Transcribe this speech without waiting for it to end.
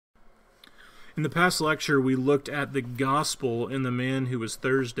In the past lecture, we looked at the gospel in the man who was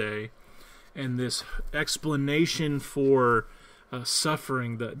Thursday, and this explanation for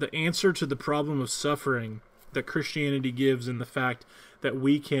suffering, the answer to the problem of suffering that Christianity gives in the fact that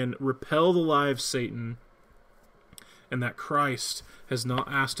we can repel the lie of Satan, and that Christ has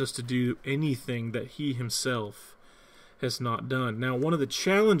not asked us to do anything that he himself has not done. Now, one of the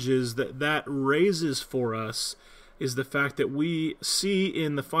challenges that raises for us is the fact that we see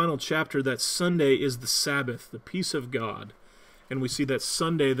in the final chapter that Sunday is the Sabbath, the peace of God. And we see that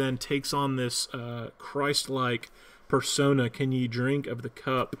Sunday then takes on this Christ-like persona. Can ye drink of the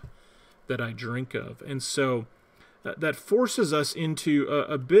cup that I drink of? And so that forces us into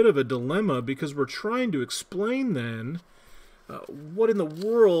a bit of a dilemma, because we're trying to explain then what in the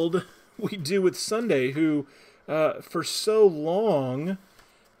world we do with Sunday, who for so long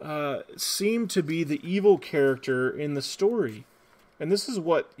seemed to be the evil character in the story. And this is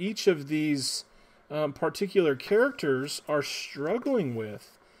what each of these particular characters are struggling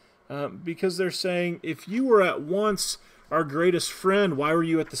with, because they're saying, if you were at once our greatest friend, why were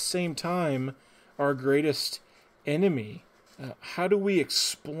you at the same time our greatest enemy? How do we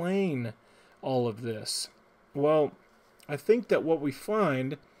explain all of this? Well, I think that what we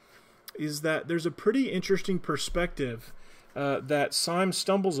find is that there's a pretty interesting perspective that Syme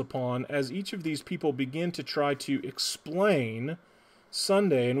stumbles upon as each of these people begin to try to explain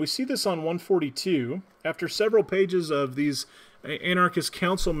Sunday. And we see this on 142. After several pages of these anarchist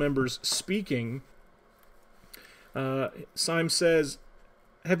council members speaking, Syme says,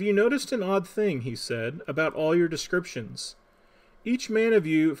 "Have you noticed an odd thing," he said, "about all your descriptions? Each man of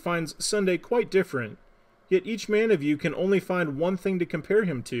you finds Sunday quite different, yet each man of you can only find one thing to compare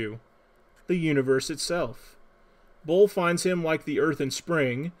him to: the universe itself. Bull finds him like the earth in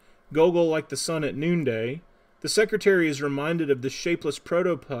spring, Gogol like the sun at noonday, the secretary is reminded of the shapeless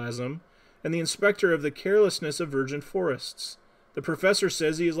protoplasm, and the inspector of the carelessness of virgin forests. The professor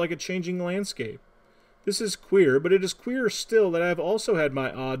says he is like a changing landscape. This is queer, but it is queerer still that I have also had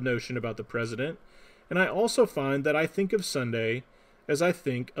my odd notion about the president, and I also find that I think of Sunday as I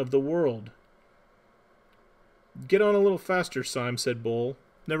think of the world." "Get on a little faster, Syme," said Bull.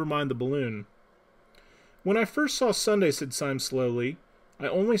 "Never mind the balloon." "When I first saw Sunday," said Syme slowly, "I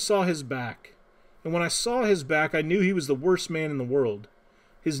only saw his back. And when I saw his back, I knew he was the worst man in the world.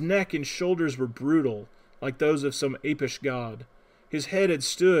 His neck and shoulders were brutal, like those of some apish god. His head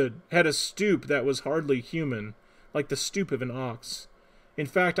had a stoop that was hardly human, like the stoop of an ox. In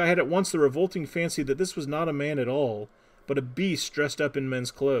fact, I had at once the revolting fancy that this was not a man at all, but a beast dressed up in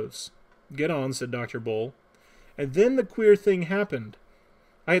men's clothes." "Get on," said Dr. Bull. "And then the queer thing happened.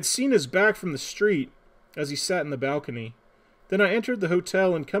 I had seen his back from the street as he sat in the balcony. Then I entered the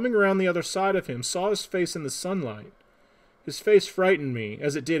hotel, and coming around the other side of him, saw his face in the sunlight. His face frightened me,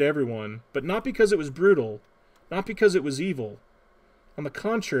 as it did everyone, but not because it was brutal, not because it was evil. On the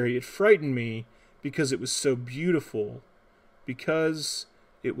contrary, it frightened me because it was so beautiful, because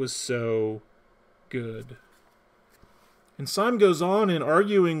it was so good." And Syme goes on in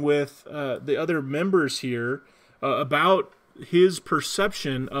arguing with the other members here about his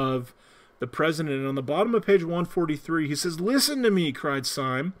perception of the president. And on the bottom of page 143, he says, "Listen to me," cried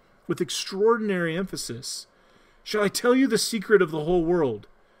Syme, with extraordinary emphasis. "Shall I tell you the secret of the whole world?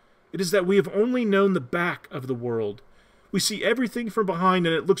 It is that we have only known the back of the world. We see everything from behind,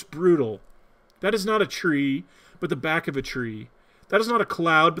 and it looks brutal. That is not a tree, but the back of a tree. That is not a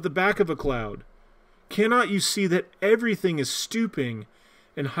cloud, but the back of a cloud. Cannot you see that everything is stooping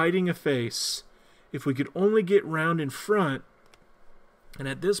and hiding a face? If we could only get round in front." And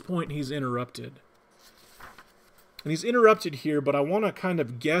at this point, he's interrupted. And he's interrupted here, but I want to kind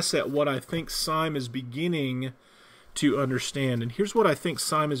of guess at what I think Syme is beginning to understand. And here's what I think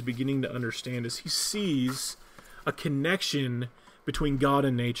Syme is beginning to understand, is he sees a connection between God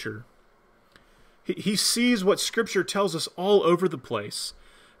and nature. He sees what Scripture tells us all over the place.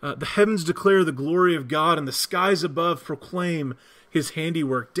 The heavens declare the glory of God, and the skies above proclaim his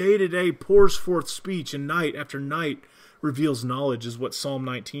handiwork. Day to day pours forth speech, and night after night reveals knowledge, is what Psalm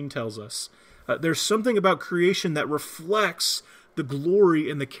 19 tells us. There's something about creation that reflects the glory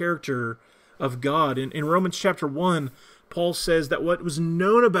and the character of God. In Romans chapter 1, Paul says that what was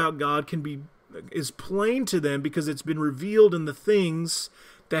known about God is plain to them because it's been revealed in the things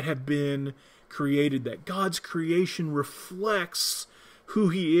that have been created. That God's creation reflects who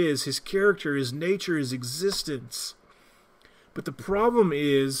he is, his character, his nature, his existence. But the problem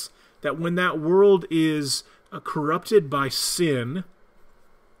is that when that world is corrupted by sin,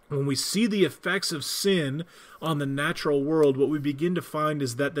 when we see the effects of sin on the natural world, what we begin to find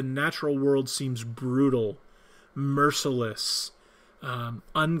is that the natural world seems brutal, merciless,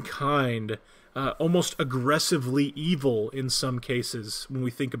 unkind, almost aggressively evil in some cases. When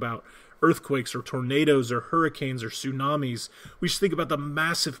we think about earthquakes or tornadoes or hurricanes or tsunamis, we just think about the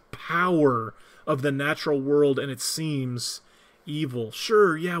massive power of the natural world, and it seems evil.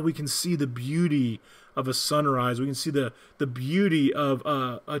 Sure, yeah, we can see the beauty of a sunrise. We can see the beauty of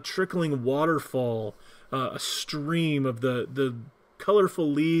a trickling waterfall, a stream of the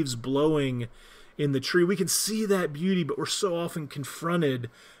colorful leaves blowing in the tree. We can see that beauty, but we're so often confronted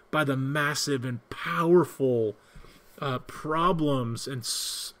by the massive and powerful problems and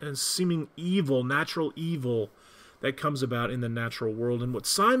seeming evil, natural evil that comes about in the natural world. And what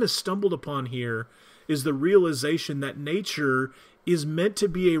Simon has stumbled upon here is the realization that nature is meant to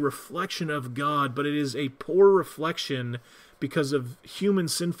be a reflection of God, but it is a poor reflection because of human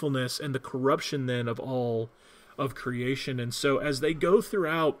sinfulness and the corruption then of all of creation. And so as they go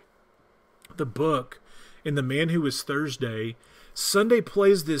throughout the book in The Man Who Was Thursday, Sunday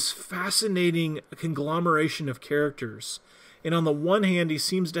plays this fascinating conglomeration of characters. And on the one hand, he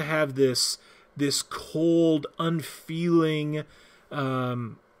seems to have this cold, unfeeling,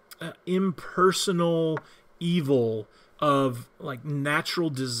 impersonal evil of like natural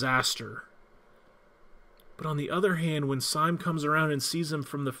disaster. But on the other hand, when Syme comes around and sees him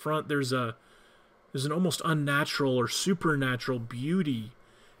from the front, there's an almost unnatural or supernatural beauty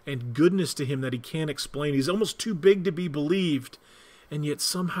and goodness to him that he can't explain. He's almost too big to be believed, and yet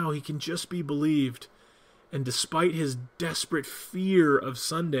somehow he can just be believed. And despite his desperate fear of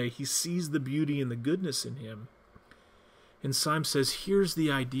Sunday, he sees the beauty and the goodness in him. And Syme says, here's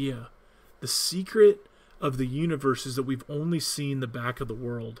the idea. The secret of the universe is that we've only seen the back of the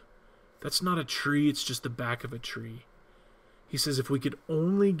world. That's not a tree, it's just the back of a tree. He says if we could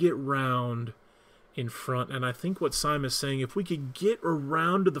only get round in front, and I think what Syme is saying, if we could get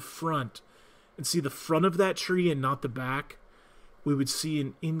around to the front and see the front of that tree and not the back, we would see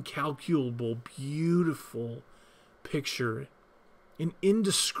an incalculable, beautiful picture, an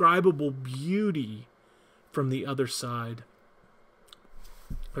indescribable beauty from the other side.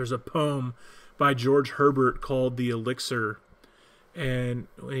 There's a poem by George Herbert called The Elixir, and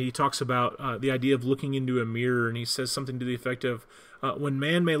he talks about the idea of looking into a mirror, and he says something to the effect of, when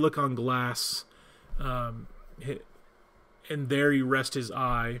man may look on glass, and there he rest his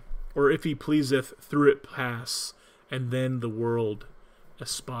eye, or if he pleaseth through it pass, and then the world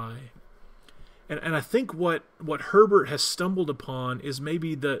espy. And I think what Herbert has stumbled upon is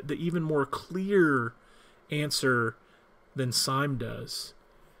maybe the even more clear answer than Syme does,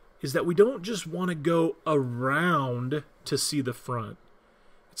 is that we don't just want to go around to see the front.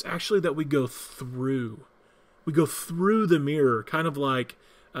 It's actually that we go through. We go through the mirror, kind of like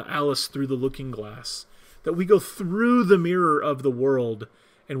Alice through the looking glass. That we go through the mirror of the world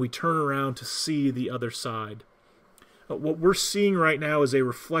and we turn around to see the other side. What we're seeing right now is a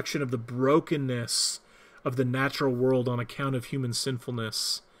reflection of the brokenness of the natural world on account of human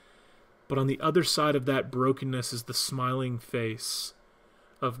sinfulness. But on the other side of that brokenness is the smiling face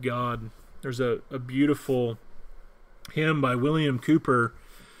of God. There's a beautiful hymn by William Cooper,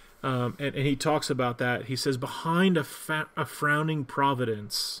 and he talks about that. He says, behind a frowning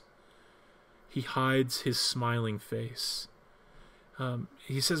providence, he hides his smiling face.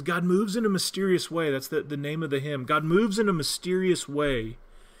 He says, God moves in a mysterious way. That's the name of the hymn. God moves in a mysterious way,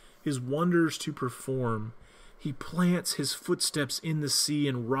 his wonders to perform. He plants his footsteps in the sea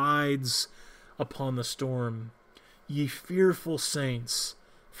and rides upon the storm. Ye fearful saints,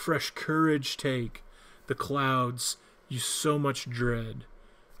 fresh courage take. The clouds you so much dread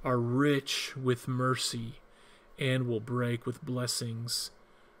are rich with mercy and will break with blessings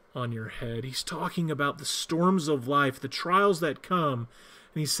on your head. He's talking about the storms of life, the trials that come,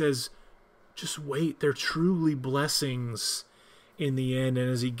 and he says, just wait, they're truly blessings in the end. And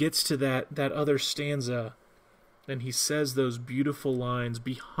as he gets to that other stanza, and he says those beautiful lines,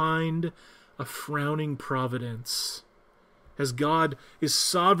 behind a frowning providence. As God is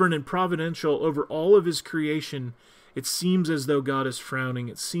sovereign and providential over all of his creation, it seems as though God is frowning.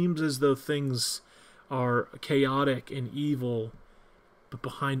 It seems as though things are chaotic and evil. But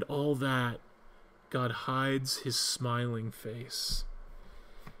behind all that, God hides his smiling face.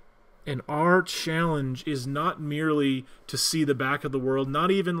 And our challenge is not merely to see the back of the world,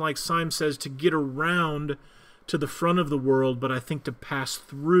 not even, like Syme says, to get around to the front of the world, but I think to pass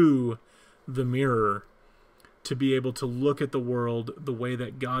through the mirror, to be able to look at the world the way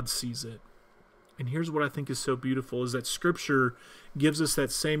that God sees it. And here's what I think is so beautiful, is that Scripture gives us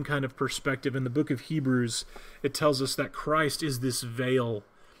that same kind of perspective. In the book of Hebrews, it tells us that Christ is this veil,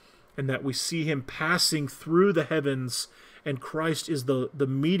 and that we see him passing through the heavens and Christ is the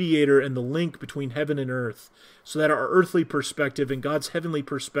mediator and the link between heaven and earth, so that our earthly perspective and God's heavenly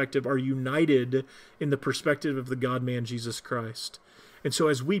perspective are united in the perspective of the God-man Jesus Christ. And so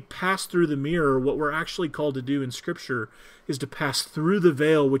as we pass through the mirror, what we're actually called to do in Scripture is to pass through the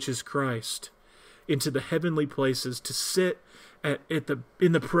veil, which is Christ, into the heavenly places, to sit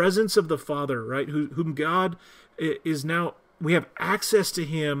in the presence of the Father, right? Whom God is now, we have access to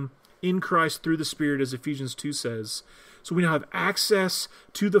him in Christ through the Spirit, as Ephesians 2 says. So we now have access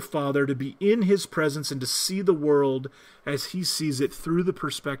to the Father to be in his presence and to see the world as he sees it through the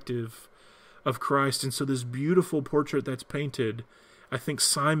perspective of Christ. And so this beautiful portrait that's painted, I think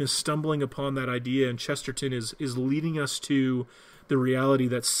Syme is stumbling upon that idea, and Chesterton is leading us to the reality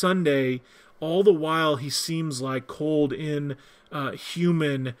that Sunday, all the while he seems like cold,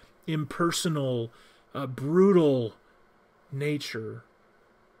 human, impersonal, brutal nature,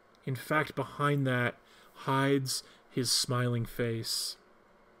 in fact, behind that hides his smiling face,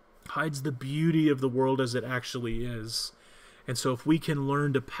 hides the beauty of the world as it actually is. And so if we can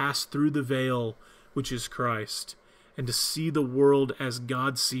learn to pass through the veil, which is Christ, and to see the world as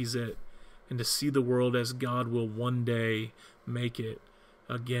God sees it, and to see the world as God will one day make it,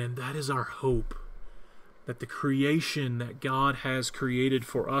 again, that is our hope, that the creation that God has created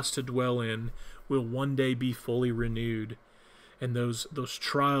for us to dwell in will one day be fully renewed. And those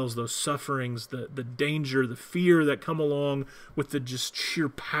trials, those sufferings, the danger, the fear that come along with the just sheer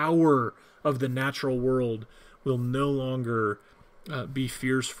power of the natural world will no longer be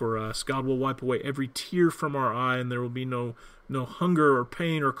fears for us. God will wipe away every tear from our eye, and there will be no hunger or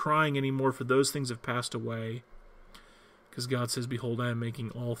pain or crying anymore, for those things have passed away. Because God says, behold, I am making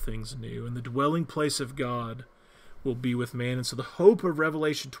all things new. And the dwelling place of God will be with man. And so the hope of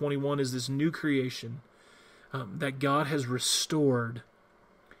Revelation 21 is this new creation that God has restored.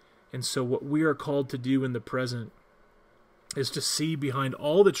 And so what we are called to do in the present is to see behind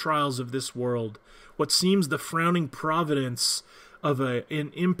all the trials of this world what seems the frowning providence of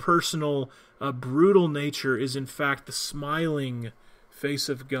an impersonal, brutal nature is in fact the smiling face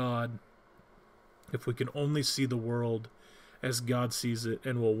of God, if we can only see the world as God sees it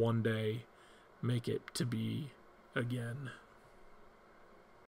and will one day make it to be again.